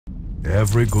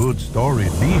Every good story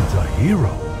needs a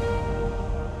hero.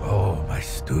 Oh, my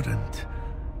student.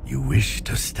 You wish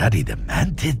to study the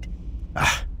Mantid?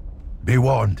 Be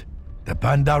warned. The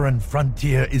Pandaran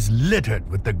frontier is littered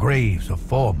with the graves of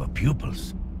former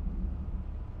pupils.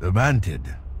 The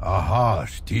Mantid are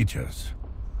harsh teachers.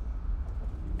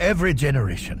 Every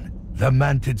generation, the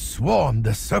Mantid swarm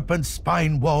the Serpent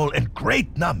Spine Wall in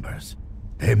great numbers.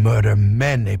 They murder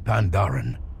many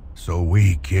Pandaran, so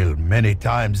we kill many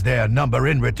times their number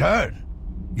in return.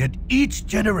 Yet each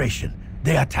generation,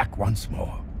 they attack once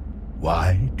more.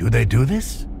 Why do they do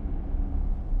this?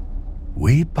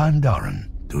 We Pandaran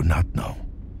do not know.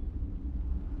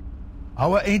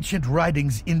 Our ancient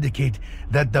writings indicate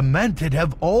that the Mantid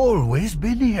have always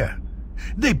been here.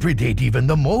 They predate even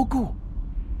the Mogu.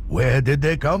 Where did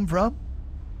they come from?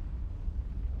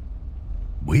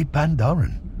 We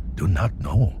Pandaran do not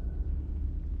know.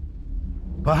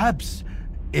 Perhaps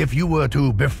if you were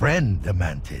to befriend the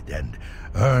Mantid and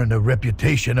earn a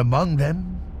reputation among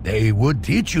them, they would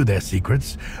teach you their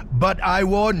secrets. But I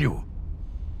warn you,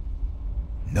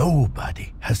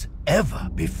 nobody has ever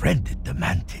befriended the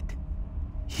Mantid.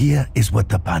 Here is what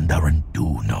the Pandaran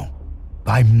do know.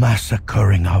 By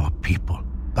massacring our people,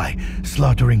 by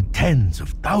slaughtering tens of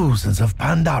thousands of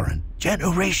Pandaran,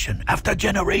 generation after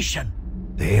generation,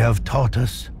 they have taught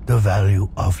us the value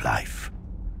of life.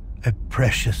 A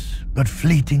precious but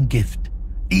fleeting gift,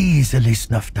 easily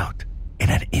snuffed out in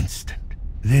an instant.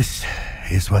 This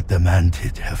is what the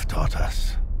Mantid have taught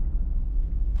us.